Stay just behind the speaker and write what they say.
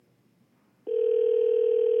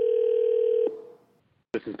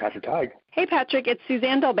This is Patrick Teig. Hey, Patrick. It's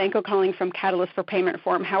Suzanne Del Banco calling from Catalyst for Payment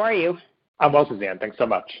Reform. How are you? I'm well, Suzanne. Thanks so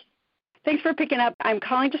much. Thanks for picking up. I'm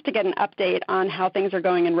calling just to get an update on how things are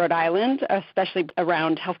going in Rhode Island, especially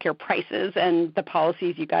around healthcare prices and the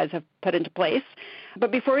policies you guys have put into place.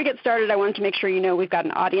 But before we get started, I wanted to make sure you know we've got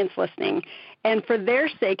an audience listening. And for their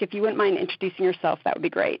sake, if you wouldn't mind introducing yourself, that would be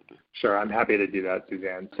great. Sure, I'm happy to do that,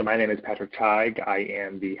 Suzanne. So my name is Patrick Teig. I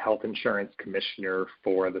am the Health Insurance Commissioner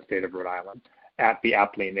for the state of Rhode Island at the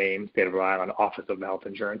aptly named State of Rhode Island Office of the Health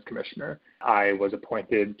Insurance Commissioner. I was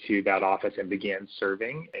appointed to that office and began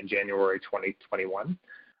serving in January 2021.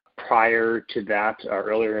 Prior to that,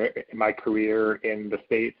 earlier in my career in the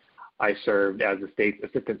state, I served as the state's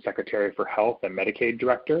Assistant Secretary for Health and Medicaid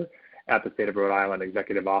Director at the State of Rhode Island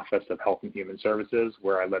Executive Office of Health and Human Services,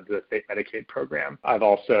 where I led the state Medicaid program. I've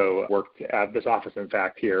also worked at this office, in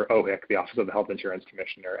fact, here, OHIC, the Office of the Health Insurance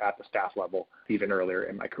Commissioner, at the staff level, even earlier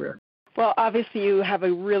in my career. Well, obviously you have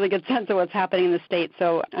a really good sense of what's happening in the state,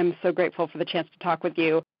 so I'm so grateful for the chance to talk with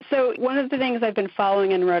you. So one of the things I've been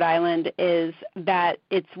following in Rhode Island is that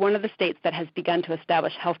it's one of the states that has begun to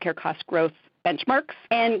establish healthcare cost growth benchmarks.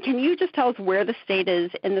 And can you just tell us where the state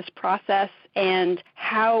is in this process and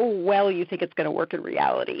how well you think it's going to work in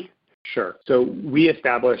reality? Sure. So we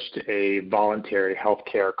established a voluntary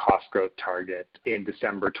healthcare cost growth target in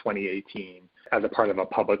December 2018 as a part of a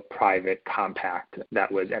public-private compact that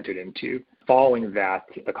was entered into. Following that,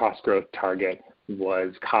 the cost growth target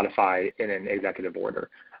was codified in an executive order.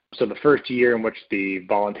 So the first year in which the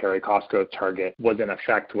voluntary cost growth target was in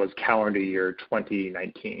effect was calendar year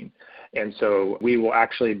 2019. And so we will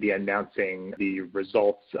actually be announcing the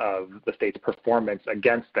results of the state's performance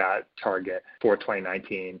against that target for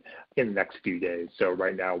 2019 in the next few days. So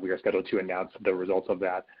right now we are scheduled to announce the results of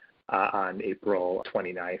that on April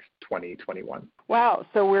 29th, 2021. Wow,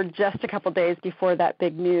 so we're just a couple days before that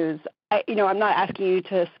big news. I'm not asking you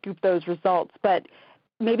to scoop those results, but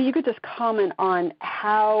maybe you could just comment on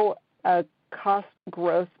how a cost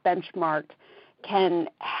growth benchmark can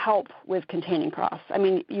help with containing costs. I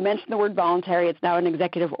mean, you mentioned the word voluntary. It's now an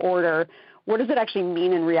executive order. What does it actually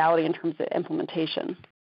mean in reality in terms of implementation?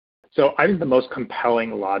 So I think the most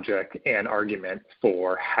compelling logic and argument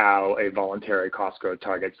for how a voluntary cost growth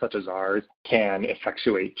target such as ours can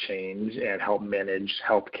effectuate change and help manage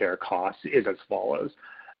healthcare costs is as follows.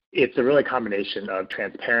 It's a really combination of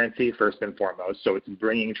transparency first and foremost. So it's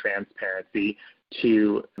bringing transparency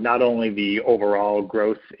to not only the overall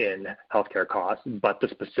growth in healthcare costs, but the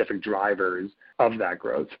specific drivers of that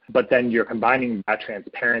growth. But then you're combining that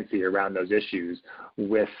transparency around those issues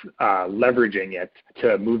with leveraging it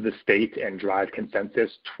to move the state and drive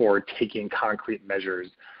consensus toward taking concrete measures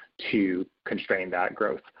to constrain that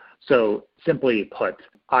growth. So simply put,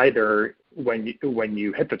 either when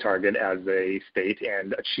you hit the target as a state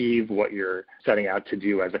and achieve what you're setting out to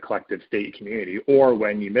do as a collective state community, or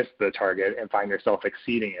when you miss the target and find yourself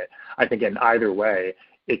exceeding it, I think in either way,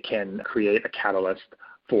 it can create a catalyst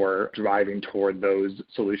for driving toward those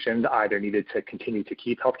solutions either needed to continue to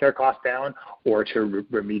keep healthcare costs down or to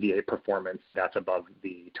remediate performance that's above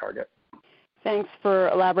the target. Thanks for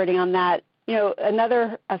elaborating on that.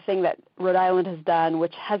 Another thing that Rhode Island has done,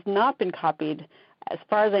 which has not been copied, as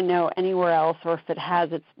far as I know, anywhere else, or if it has,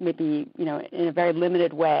 it's maybe, in a very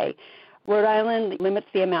limited way. Rhode Island limits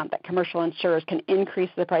the amount that commercial insurers can increase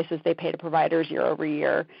the prices they pay to providers year over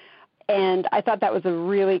year. And I thought that was a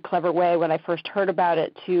really clever way when I first heard about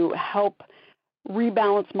it to help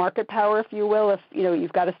rebalance market power, if you will. If,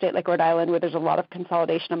 you've got a state like Rhode Island where there's a lot of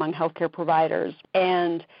consolidation among healthcare providers,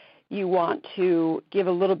 and you want to give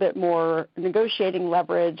a little bit more negotiating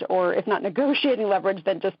leverage, or if not negotiating leverage,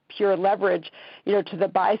 then just pure leverage, to the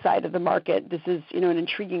buy side of the market. This is, an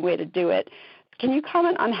intriguing way to do it. Can you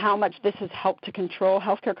comment on how much this has helped to control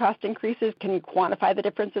healthcare cost increases? Can you quantify the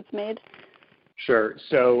difference it's made? Sure.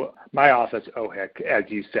 So my office, OHIC, as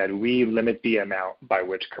you said, we limit the amount by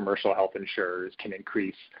which commercial health insurers can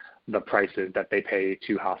increase the prices that they pay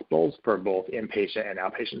to hospitals for both inpatient and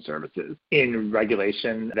outpatient services. In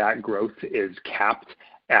regulation, that growth is capped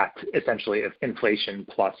at essentially inflation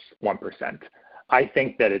plus 1%. I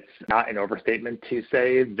think that it's not an overstatement to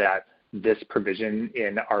say that this provision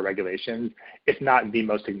in our regulations is not the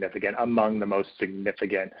most significant, among the most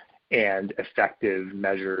significant and effective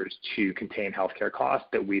measures to contain healthcare costs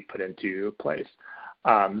that we've put into place.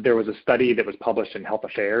 There was a study that was published in Health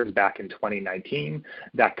Affairs back in 2019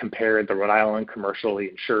 that compared the Rhode Island commercially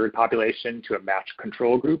insured population to a matched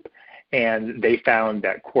control group. And they found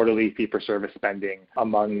that quarterly fee-for-service spending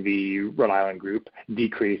among the Rhode Island group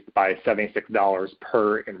decreased by $76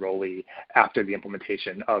 per enrollee after the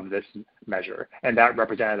implementation of this measure. And that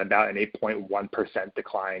represented about an 8.1%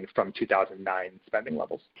 decline from 2009 spending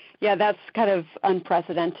levels. Yeah, that's kind of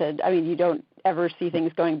unprecedented. I mean, you don't ever see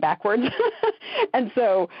things going backwards. And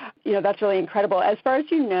so, that's really incredible. As far as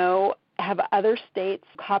you know, have other states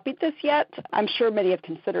copied this yet? I'm sure many have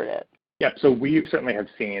considered it. Yeah, so we certainly have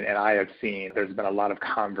seen, and I have seen, there's been a lot of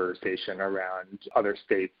conversation around other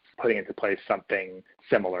states putting into place something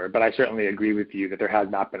similar. But I certainly agree with you that there has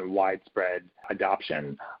not been widespread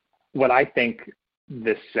adoption. What I think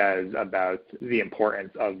this says about the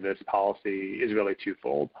importance of this policy is really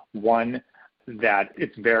twofold. One, that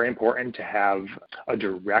it's very important to have a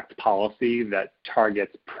direct policy that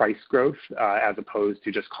targets price growth as opposed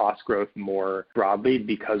to just cost growth more broadly,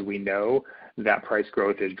 because we know that price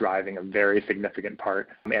growth is driving a very significant part,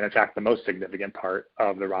 and in fact the most significant part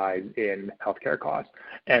of the rise in healthcare costs.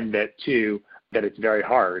 And that two, that it's very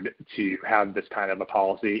hard to have this kind of a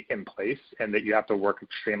policy in place, and that you have to work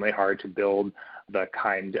extremely hard to build the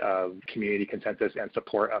kind of community consensus and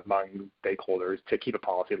support among stakeholders to keep a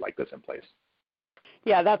policy like this in place.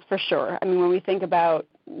 Yeah, that's for sure. I mean, when we think about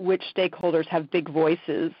which stakeholders have big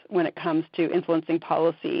voices when it comes to influencing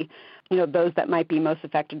policy, those that might be most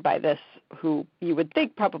affected by this, who you would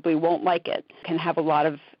think probably won't like it, can have a lot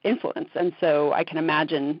of influence. And so I can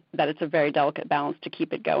imagine that it's a very delicate balance to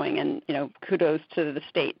keep it going. And, kudos to the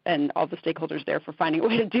state and all the stakeholders there for finding a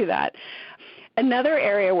way to do that. Another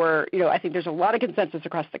area where, I think there's a lot of consensus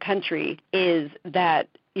across the country is that,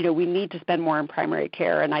 we need to spend more on primary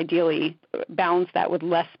care and ideally balance that with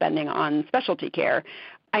less spending on specialty care.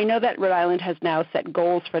 I know that Rhode Island has now set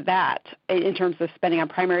goals for that in terms of spending on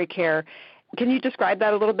primary care. Can you describe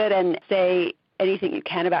that a little bit and say anything you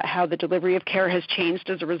can about how the delivery of care has changed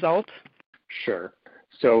as a result? Sure.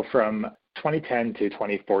 So from 2010 to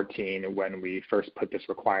 2014, when we first put this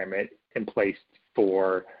requirement in place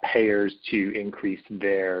for payers to increase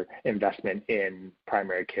their investment in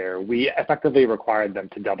primary care, we effectively required them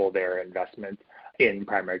to double their investment in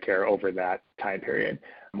primary care over that time period.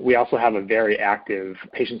 We also have a very active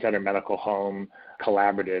patient-centered medical home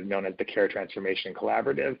collaborative known as the Care Transformation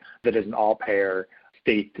Collaborative that is an all-payer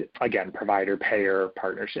state, again, provider-payer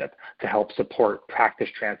partnership to help support practice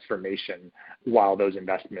transformation while those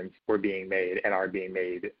investments were being made and are being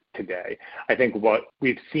made today. I think what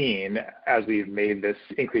we've seen as we've made this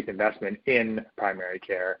increased investment in primary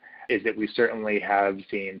care is that we certainly have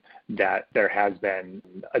seen that there has been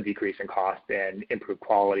a decrease in cost and improved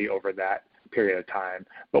quality over that period of time.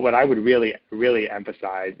 But what I would really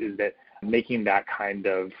emphasize is that making that kind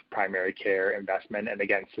of primary care investment and,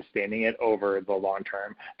 again, sustaining it over the long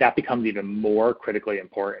term, that becomes even more critically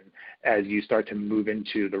important as you start to move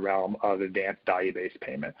into the realm of advanced value-based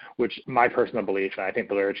payment, which my personal belief, and I think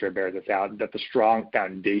the literature bears this out, that the strong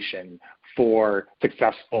foundation for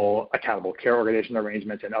successful accountable care organization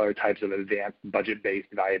arrangements and other types of advanced budget-based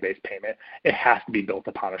value-based payment, it has to be built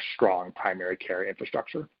upon a strong primary care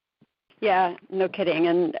infrastructure. Yeah, no kidding.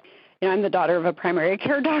 And I'm the daughter of a primary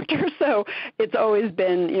care doctor, so it's always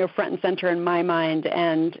been, front and center in my mind.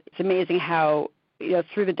 And it's amazing how,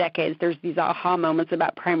 through the decades, there's these aha moments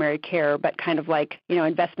about primary care, but kind of like,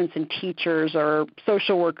 investments in teachers or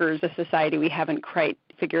social workers, a society we haven't quite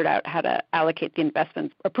figured out how to allocate the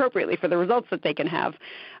investments appropriately for the results that they can have.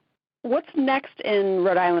 What's next in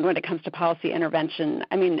Rhode Island when it comes to policy intervention?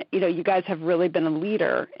 I mean, you guys have really been a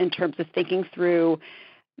leader in terms of thinking through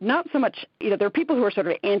not so much, there are people who are sort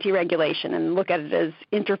of anti-regulation and look at it as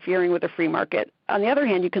interfering with the free market. On the other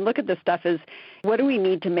hand, you can look at this stuff as what do we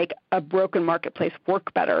need to make a broken marketplace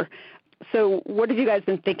work better? So what have you guys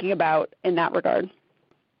been thinking about in that regard?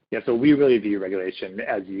 Yeah, so we really view regulation,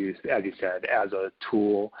 as you said, as a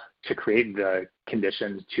tool to create the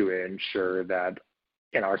conditions to ensure that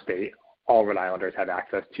in our state, all Rhode Islanders have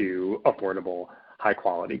access to affordable,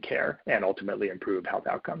 high-quality care and ultimately improve health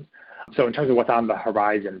outcomes. So in terms of what's on the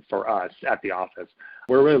horizon for us at the office,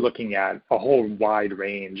 we're really looking at a whole wide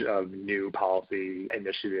range of new policy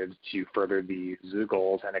initiatives to further these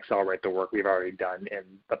goals and accelerate the work we've already done in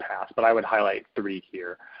the past. But I would highlight three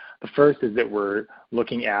here. The first is that we're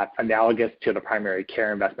looking at, analogous to the primary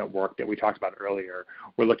care investment work that we talked about earlier,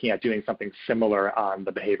 we're looking at doing something similar on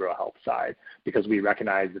the behavioral health side, because we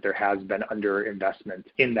recognize that there has been underinvestment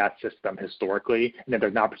in that system historically, and that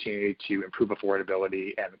there's an opportunity to improve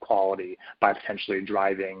affordability and quality by potentially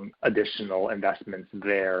driving additional investments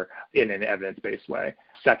there in an evidence-based way.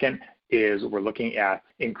 Second is we're looking at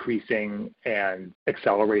increasing and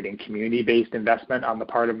accelerating community-based investment on the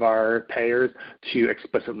part of our payers to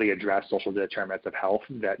explicitly address social determinants of health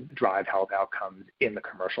that drive health outcomes in the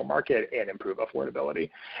commercial market and improve affordability.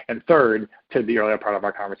 And third, to the earlier part of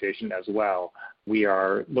our conversation as well, we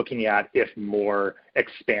are looking at if more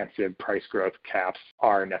expansive price growth caps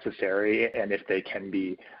are necessary and if they can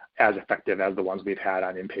be as effective as the ones we've had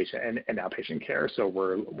on inpatient and outpatient care. So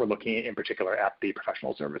we're looking in particular at the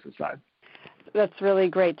professional services side. That's really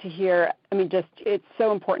great to hear. I mean, it's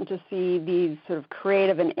so important to see these sort of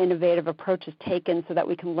creative and innovative approaches taken so that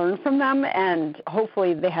we can learn from them, and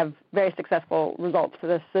hopefully they have very successful results for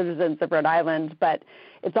the citizens of Rhode Island, but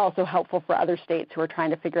it's also helpful for other states who are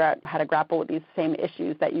trying to figure out how to grapple with these same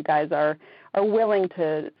issues that you guys are willing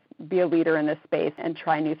to be a leader in this space and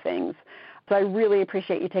try new things. So I really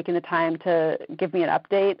appreciate you taking the time to give me an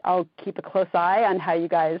update. I'll keep a close eye on how you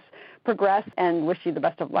guys progress and wish you the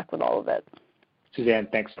best of luck with all of it. Suzanne,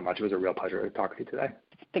 thanks so much. It was a real pleasure to talk to you today.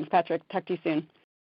 Thanks, Patrick. Talk to you soon.